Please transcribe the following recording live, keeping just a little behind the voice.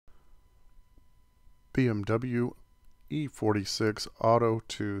BMW E46 Auto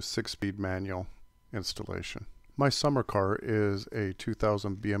to 6-speed manual installation. My summer car is a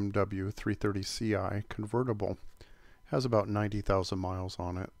 2000 BMW 330ci convertible. It has about 90,000 miles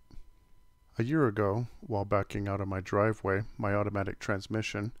on it. A year ago, while backing out of my driveway, my automatic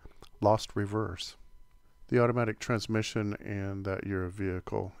transmission lost reverse. The automatic transmission in that year of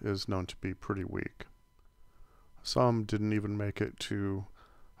vehicle is known to be pretty weak. Some didn't even make it to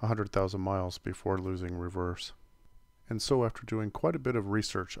 100,000 miles before losing reverse. And so after doing quite a bit of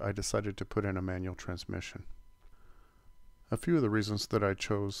research, I decided to put in a manual transmission. A few of the reasons that I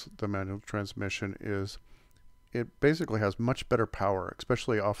chose the manual transmission is it basically has much better power,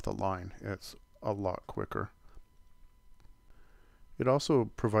 especially off the line. It's a lot quicker. It also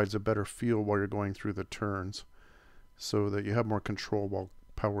provides a better feel while you're going through the turns, so that you have more control while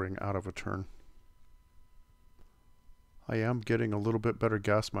powering out of a turn. I am getting a little bit better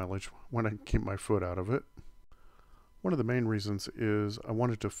gas mileage when I keep my foot out of it. One of the main reasons is I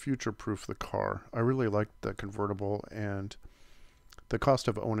wanted to future-proof the car. I really liked the convertible, and the cost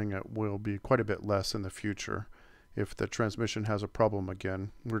of owning it will be quite a bit less in the future. If the transmission has a problem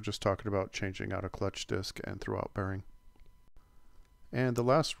again, we're just talking about changing out a clutch disc and throwout bearing. And the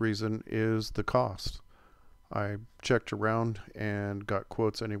last reason is the cost. I checked around and got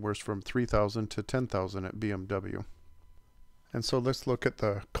quotes anywhere from $3,000 to $10,000 at BMW. And so let's look at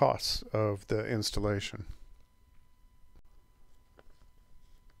the costs of the installation.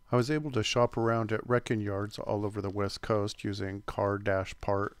 I was able to shop around at wrecking yards all over the West Coast using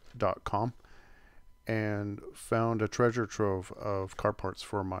car-part.com and found a treasure trove of car parts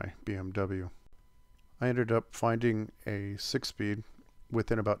for my BMW. I ended up finding a 6-speed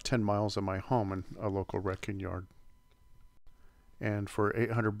within about 10 miles of my home in a local wrecking yard. And for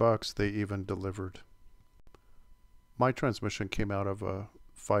 $800 they even delivered. My transmission came out of a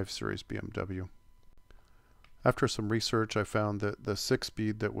 5 Series BMW. After some research, I found that the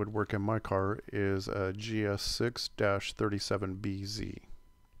 6-speed that would work in my car is a GS6-37BZ.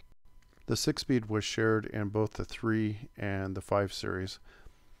 The 6-speed was shared in both the 3 and the 5 Series.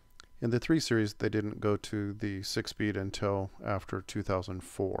 In the 3 Series, they didn't go to the 6-speed until after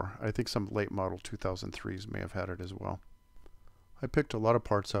 2004. I think some late model 2003s may have had it as well. I picked a lot of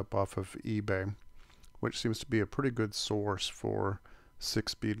parts up off of eBay, which seems to be a pretty good source for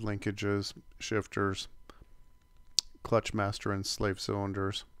 6-speed linkages, shifters, clutch master and slave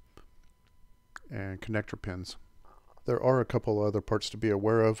cylinders, and connector pins. There are a couple other parts to be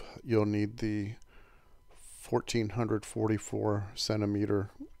aware of. You'll need the 1444 centimeter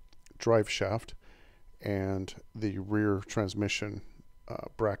drive shaft and the rear transmission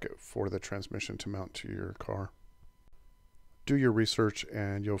bracket for the transmission to mount to your car. Do your research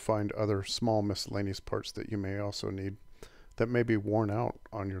and you'll find other small miscellaneous parts that you may also need that may be worn out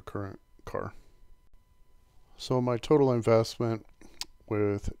on your current car. So my total investment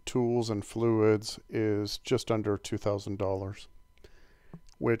with tools and fluids is just under $2,000,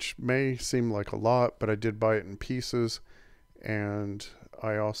 which may seem like a lot, but I did buy it in pieces, and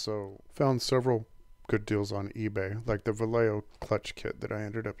I also found several good deals on eBay, like the Vallejo Clutch kit that I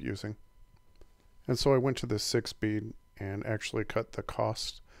ended up using. And so I went to the 6-speed and actually cut the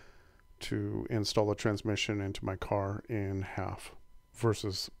cost to install a transmission into my car in half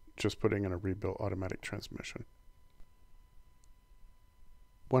versus just putting in a rebuilt automatic transmission.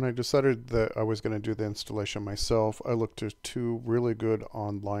 When I decided that I was going to do the installation myself, I looked at 2 really good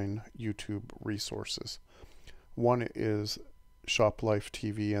online YouTube resources. One is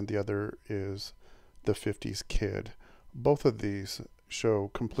ShopLifeTV and the other is the 50s Kid. Both of these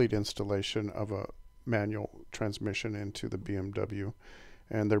show complete installation of a manual transmission into the BMW,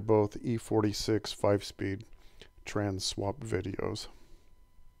 and they're both E46 5-speed trans swap videos.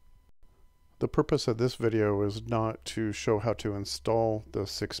 The purpose of this video is not to show how to install the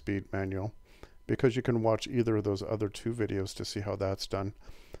 6-speed manual, because you can watch either of those other 2 videos to see how that's done.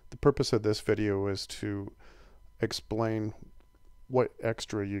 The purpose of this video is to explain what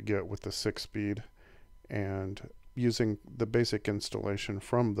extra you get with the 6-speed, and using the basic installation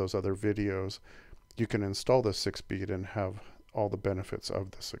from those other videos, you can install the 6-speed and have all the benefits of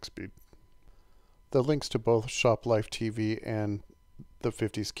the 6-speed. The links to both ShopLifeTV and the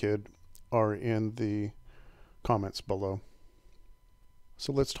 50s Kid are in the comments below.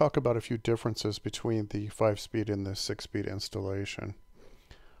 So let's talk about a few differences between the 5-speed and the 6-speed installation.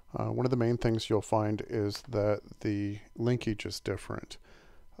 One of the main things you'll find is that the linkage is different.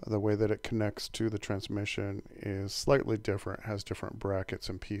 The way that it connects to the transmission is slightly different, has different brackets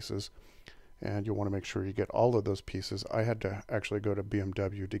and pieces, and you'll want to make sure you get all of those pieces. I had to actually go to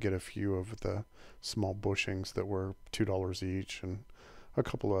BMW to get a few of the small bushings that were $2 each and a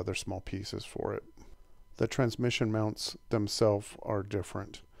couple of other small pieces for it. The transmission mounts themselves are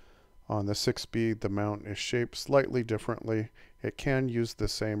different. On the 6-speed, the mount is shaped slightly differently. It can use the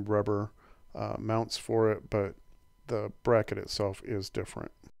same rubber mounts for it, but the bracket itself is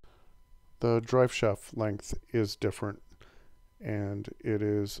different. The drive shaft length is different, and it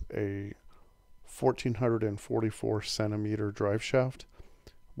is a 1444 centimeter drive shaft,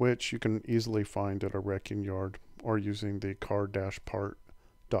 which you can easily find at a wrecking yard or using the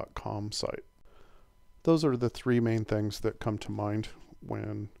car-part.com site. Those are the three main things that come to mind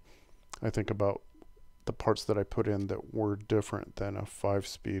when I think about the parts that I put in that were different than a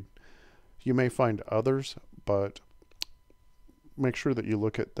 5-speed. You may find others, but make sure that you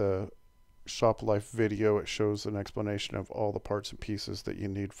look at the Shop Life video. It shows an explanation of all the parts and pieces that you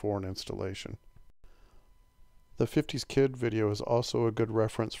need for an installation. The 50s Kid video is also a good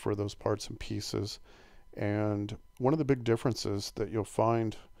reference for those parts and pieces, and one of the big differences that you'll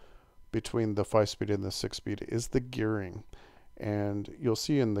find between the 5-speed and the 6-speed is the gearing. And you'll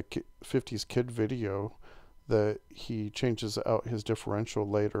see in the 50s Kid video that he changes out his differential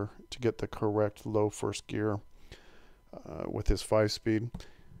later to get the correct low first gear with his 5-speed.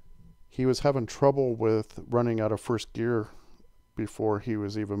 He was having trouble with running out of first gear before he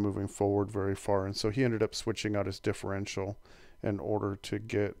was even moving forward very far, and so he ended up switching out his differential in order to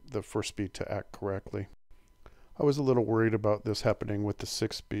get the first speed to act correctly. I was a little worried about this happening with the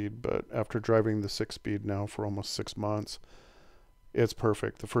 6-speed, but after driving the 6-speed now for almost 6 months, it's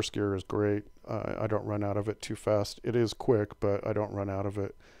perfect. The first gear is great. I don't run out of it too fast. It is quick, but I don't run out of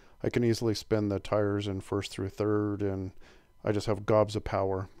it. I can easily spin the tires in first through third, and I just have gobs of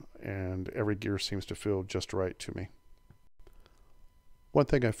power, and every gear seems to feel just right to me. One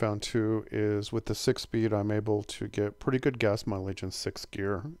thing I found too is with the 6-speed, I'm able to get pretty good gas mileage in 6th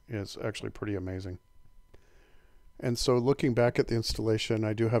gear. It's actually pretty amazing. And so looking back at the installation,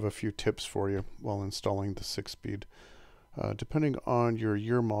 I do have a few tips for you while installing the 6-speed. Depending on your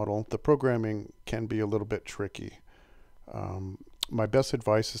year model, the programming can be a little bit tricky. My best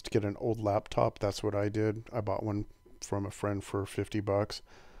advice is to get an old laptop. That's what I did. I bought one from a friend for $50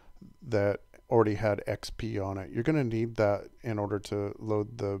 that already had XP on it. You're going to need that in order to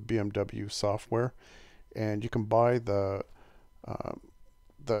load the BMW software, and you can buy the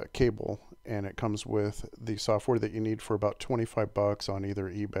cable, and it comes with the software that you need for about $25 on either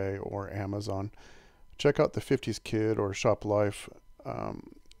eBay or Amazon. Check out the 50s Kid or Shop Life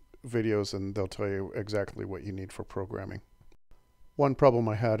videos, and they'll tell you exactly what you need for programming. One problem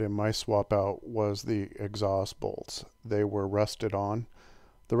I had in my swap out was the exhaust bolts. They were rusted on.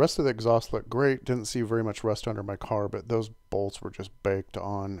 The rest of the exhaust looked great, didn't see very much rust under my car, but those bolts were just baked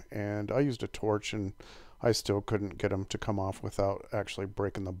on, and I used a torch and I still couldn't get them to come off without actually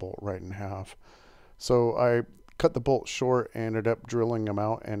breaking the bolt right in half. So I cut the bolts short and ended up drilling them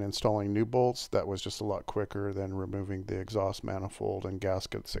out and installing new bolts. That was just a lot quicker than removing the exhaust manifold and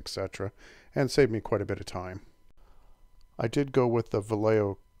gaskets, etc., and saved me quite a bit of time. I did go with the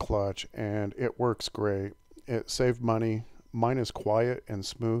Vallejo Clutch, and it works great. It saved money. Mine is quiet and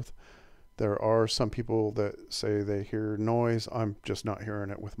smooth. There are some people that say they hear noise. I'm just not hearing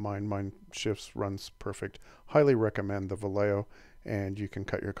it with mine. Mine runs perfect. Highly recommend the Vallejo, and you can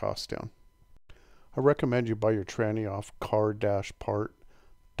cut your costs down. I recommend you buy your tranny off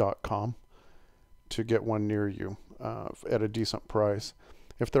car-part.com to get one near you at a decent price.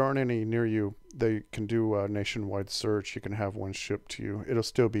 If there aren't any near you, they can do a nationwide search. You can have one shipped to you. It'll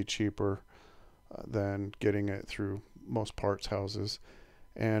still be cheaper than getting it through most parts houses.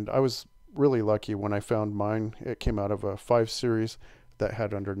 And I was really lucky when I found mine. It came out of a 5 Series that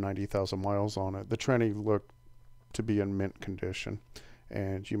had under 90,000 miles on it. The tranny looked to be in mint condition,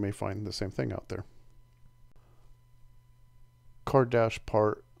 and you may find the same thing out there.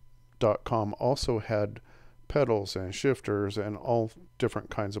 Car-part.com also had pedals and shifters and all different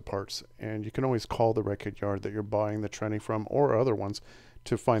kinds of parts, and you can always call the wreckage yard that you're buying the tranny from or other ones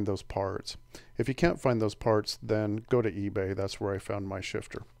to find those parts. If you can't find those parts, then go to eBay. That's where I found my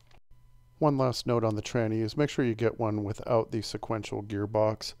shifter. One last note on the tranny is make sure you get one without the sequential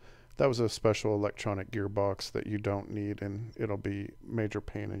gearbox. That was a special electronic gearbox that you don't need, and it'll be major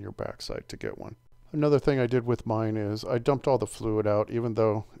pain in your backside to get one. Another thing I did with mine is I dumped all the fluid out. Even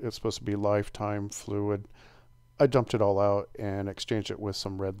though it's supposed to be lifetime fluid, I dumped it all out and exchanged it with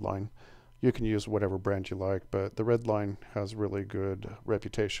some Redline. You can use whatever brand you like, but the Redline has really good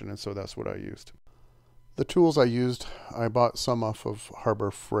reputation, and so that's what I used. The tools I used, I bought some off of Harbor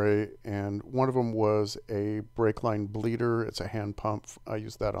Freight, and one of them was a brake line bleeder. It's a hand pump. I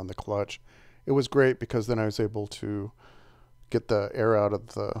used that on the clutch. It was great because then I was able to get the air out of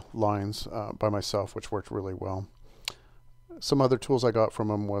the lines by myself, which worked really well. Some other tools I got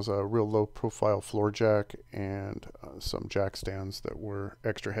from him was a real low profile floor jack and some jack stands that were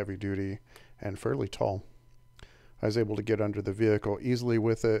extra heavy duty and fairly tall. I was able to get under the vehicle easily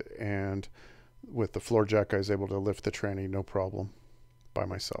with it, and with the floor jack I was able to lift the tranny no problem by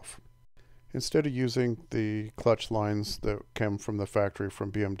myself. Instead of using the clutch lines that came from the factory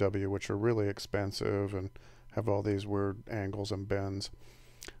from BMW, which are really expensive and have all these weird angles and bends,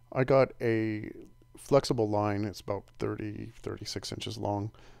 I got a flexible line. It's about 36 inches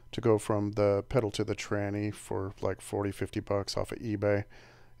long, to go from the pedal to the tranny for like 40-50 bucks off of eBay.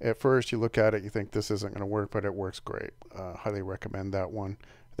 At first you look at it, you think this isn't going to work, but it works great. Highly recommend that one.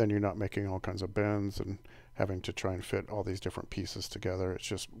 Then you're not making all kinds of bends and having to try and fit all these different pieces together. It's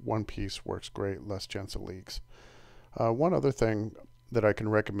just one piece works great, less chance of leaks. One other thing that I can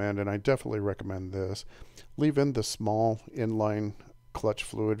recommend, and I definitely recommend this, leave in the small inline clutch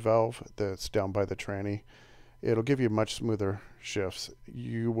fluid valve that's down by the tranny. It'll give you much smoother shifts.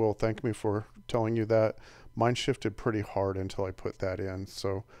 You will thank me for telling you that. Mine shifted pretty hard until I put that in,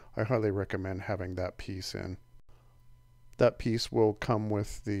 so I highly recommend having that piece in. That piece will come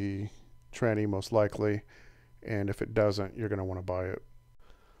with the tranny most likely, and if it doesn't, you're going to want to buy it.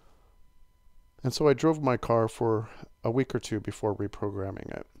 And so I drove my car for a week or two before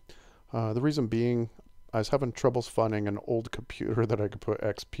reprogramming it. The reason being, I was having troubles finding an old computer that I could put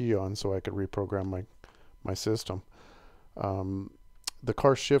XP on so I could reprogram my system. The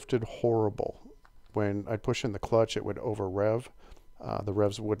car shifted horrible. When I'd push in the clutch, it would over rev. The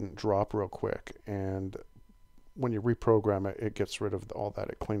revs wouldn't drop real quick, and when you reprogram it, it gets rid of all that.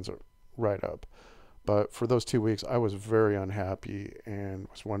 It cleans it right up. But for those 2 weeks, I was very unhappy and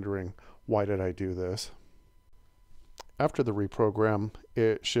was wondering, why did I do this? After the reprogram,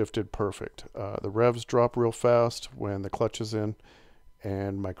 it shifted perfect. The revs drop real fast when the clutch is in,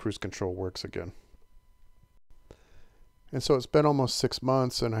 and my cruise control works again. And so it's been almost 6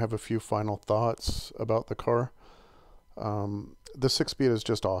 months, and I have a few final thoughts about the car. The 6-speed is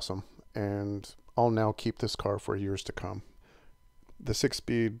just awesome, and I'll now keep this car for years to come. The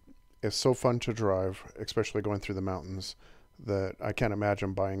 6-speed is so fun to drive, especially going through the mountains, that I can't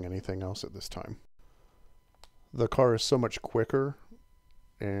imagine buying anything else at this time. The car is so much quicker,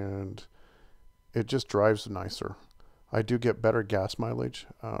 and it just drives nicer. I do get better gas mileage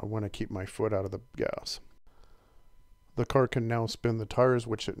when I keep my foot out of the gas. The car can now spin the tires,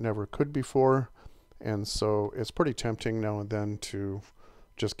 which it never could before, and so it's pretty tempting now and then to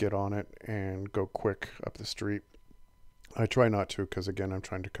just get on it and go quick up the street. I try not to, because again, I'm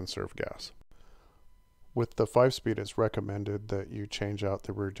trying to conserve gas. With the 5-speed, it's recommended that you change out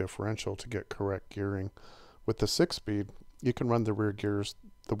the rear differential to get correct gearing. With the 6-speed, you can run the rear gears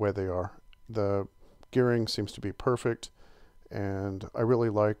the way they are. The gearing seems to be perfect, and I really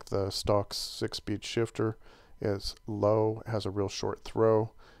like the stock 6-speed shifter. It's low, has a real short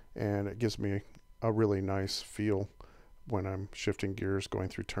throw, and it gives me a really nice feel when I'm shifting gears, going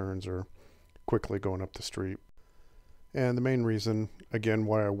through turns, or quickly going up the street. And the main reason, again,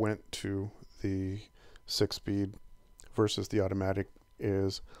 why I went to the 6-speed versus the automatic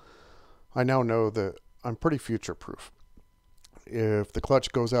is I now know that I'm pretty future-proof. If the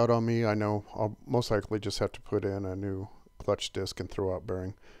clutch goes out on me, I know I'll most likely just have to put in a new clutch disc and throw-out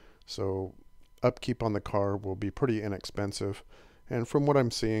bearing. So upkeep on the car will be pretty inexpensive. And from what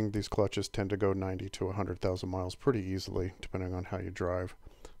I'm seeing, these clutches tend to go 90 to 100,000 miles pretty easily, depending on how you drive.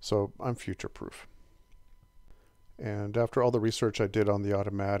 So I'm future-proof. And after all the research I did on the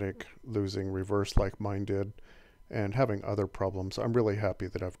automatic, losing reverse like mine did, and having other problems, I'm really happy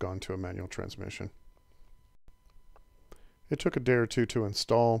that I've gone to a manual transmission. It took a day or two to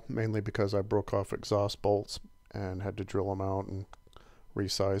install, mainly because I broke off exhaust bolts and had to drill them out and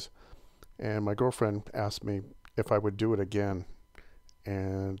resize. And my girlfriend asked me if I would do it again,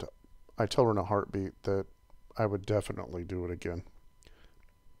 and I told her in a heartbeat that I would definitely do it again.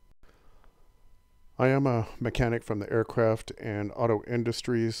 I am a mechanic from the aircraft and auto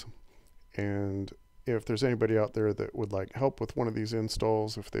industries, and if there's anybody out there that would like help with one of these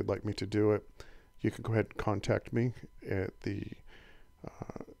installs, if they'd like me to do it, you can go ahead and contact me at the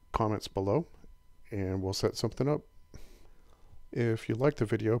comments below, and we'll set something up. If you like the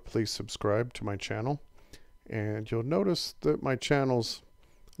video, please subscribe to my channel, and you'll notice that my channel's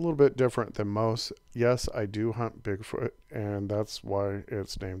a little bit different than most. Yes, I do hunt Bigfoot, and that's why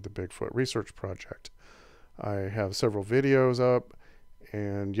it's named the Bigfoot Research Project. I have several videos up,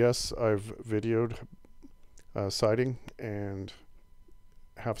 and yes, I've videoed sighting and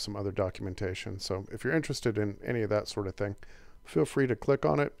have some other documentation. So if you're interested in any of that sort of thing, feel free to click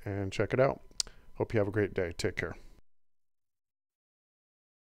on it and check it out. Hope you have a great day. Take care.